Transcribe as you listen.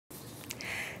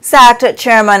Sacked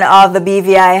Chairman of the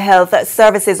BVI Health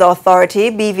Services Authority,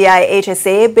 BVI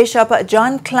HSA, Bishop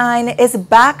John Cline, is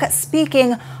back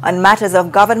speaking on matters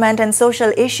of government and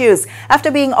social issues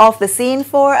after being off the scene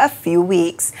for a few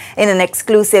weeks. In an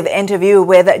exclusive interview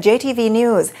with JTV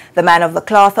News, the man of the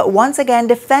cloth once again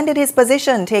defended his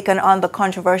position taken on the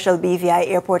controversial BVI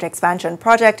Airport expansion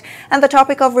project and the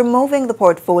topic of removing the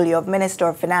portfolio of Minister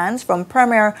of Finance from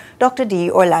Premier Dr.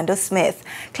 D. Orlando Smith.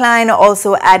 Cline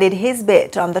also added his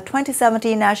bit on the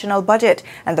 2017 national budget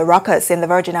and the ruckus in the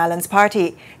Virgin Islands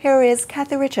party. Here is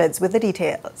Kathy Richards with the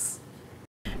details.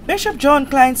 Bishop John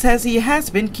Cline says he has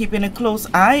been keeping a close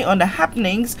eye on the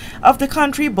happenings of the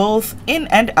country both in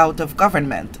and out of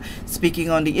government. Speaking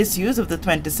on the issues of the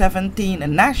 2017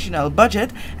 national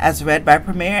budget as read by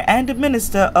Premier and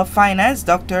Minister of Finance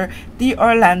Dr. D.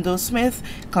 Orlando Smith,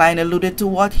 Cline alluded to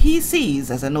what he sees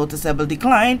as a noticeable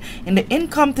decline in the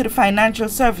income to the financial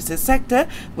services sector,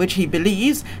 which he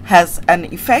believes has an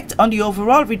effect on the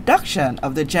overall reduction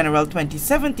of the general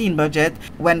 2017 budget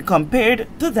when compared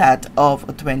to that of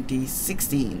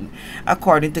 2016.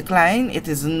 According to Cline, it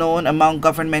is known among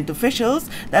government officials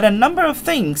that a number of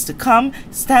things to come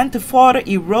stand to further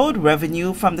erode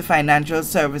revenue from the financial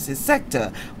services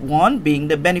sector, one being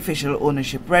the beneficial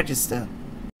ownership register.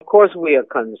 Of course, we are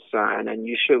concerned, and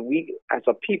we as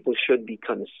a people should be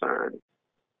concerned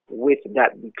with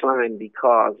that decline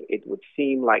because it would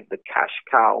seem like the cash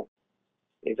cow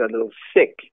is a little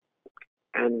sick,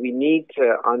 and we need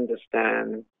to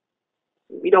understand.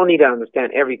 We don't need to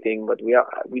understand everything, but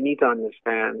we need to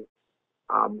understand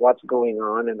what's going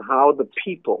on and how the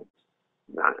people,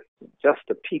 not just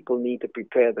the people, need to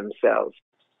prepare themselves.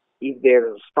 If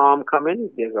there's a storm coming,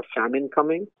 if there's a famine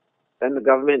coming, then the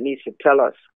government needs to tell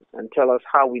us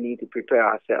how we need to prepare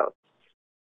ourselves.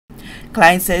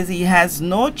 Cline says he has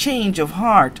no change of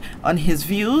heart on his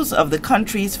views of the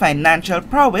country's financial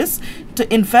prowess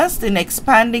to invest in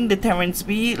expanding the Terence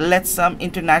B. Lettsome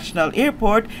International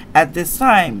Airport at this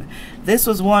time. This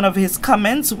was one of his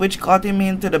comments which got him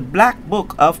into the black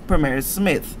book of Premier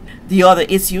Smith. The other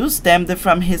issues stemmed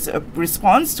from his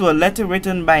response to a letter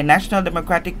written by National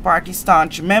Democratic Party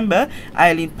staunch member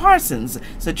Eileen Parsons,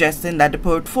 suggesting that the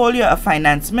portfolio of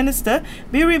Finance Minister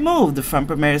be removed from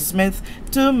Premier Smith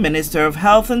to Minister of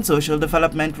Health and Social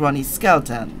Development Ronnie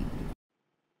Skelton.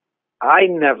 I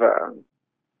never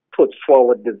put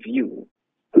forward the view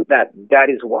that that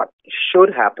is what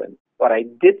should happen. What I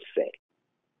did say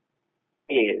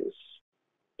is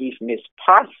if Ms.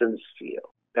 Parsons feels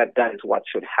that is what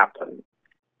should happen,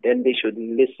 then they should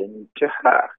listen to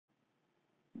her.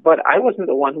 But I wasn't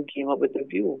the one who came up with the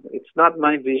view. It's not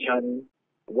my vision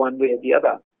one way or the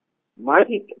other.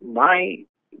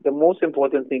 The most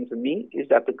important thing to me is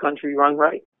that the country run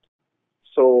right.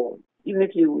 So even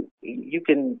if you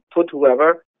can put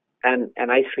whoever, and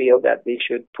I feel that they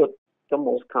should put the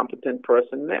most competent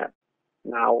person there.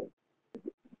 Now,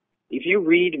 if you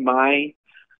read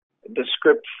the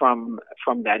script from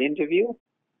that interview,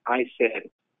 I said,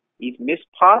 if Ms.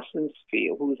 Parsons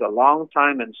feels, who is a long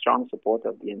time and strong supporter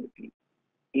of the NDP,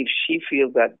 if she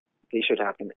feels that they should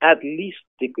happen, at least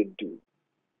they could do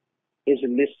is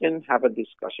listen, have a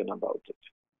discussion about it.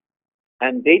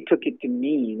 And they took it to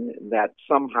mean that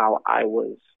somehow I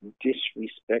was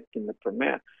disrespecting the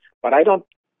Premier. But I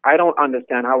don't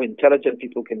understand how intelligent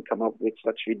people can come up with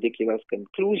such ridiculous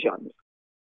conclusions.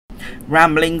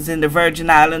 Ramblings in the Virgin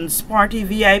Islands party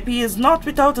VIP is not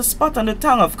without a spot on the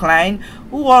tongue of Cline,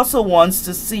 who also wants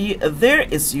to see their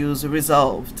issues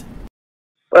resolved.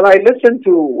 Well, I listened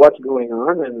to what's going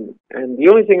on, and the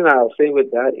only thing that I'll say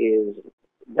with that is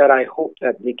that I hope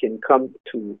that they can come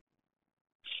to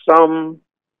some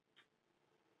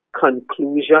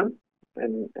conclusion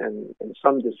and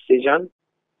some decision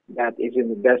that is in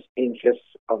the best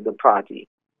interests of the party,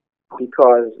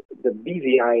 because the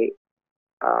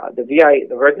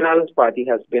Virgin Islands Party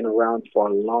has been around for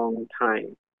a long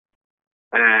time,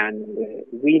 and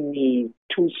we need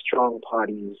two strong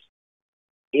parties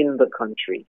in the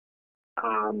country.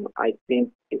 I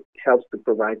think it helps to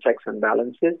provide checks and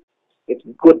balances. It's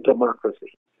good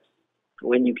democracy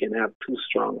when you can have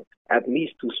at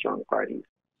least two strong parties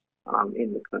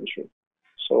in the country.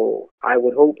 So I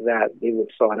would hope that they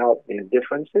would sort out their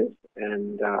differences,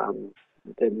 and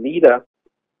the leader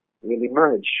will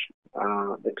emerge.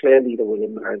 The clear leader will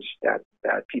emerge that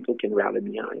people can rally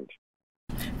behind.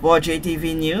 For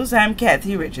JTV News, I'm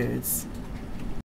Kathy Richards.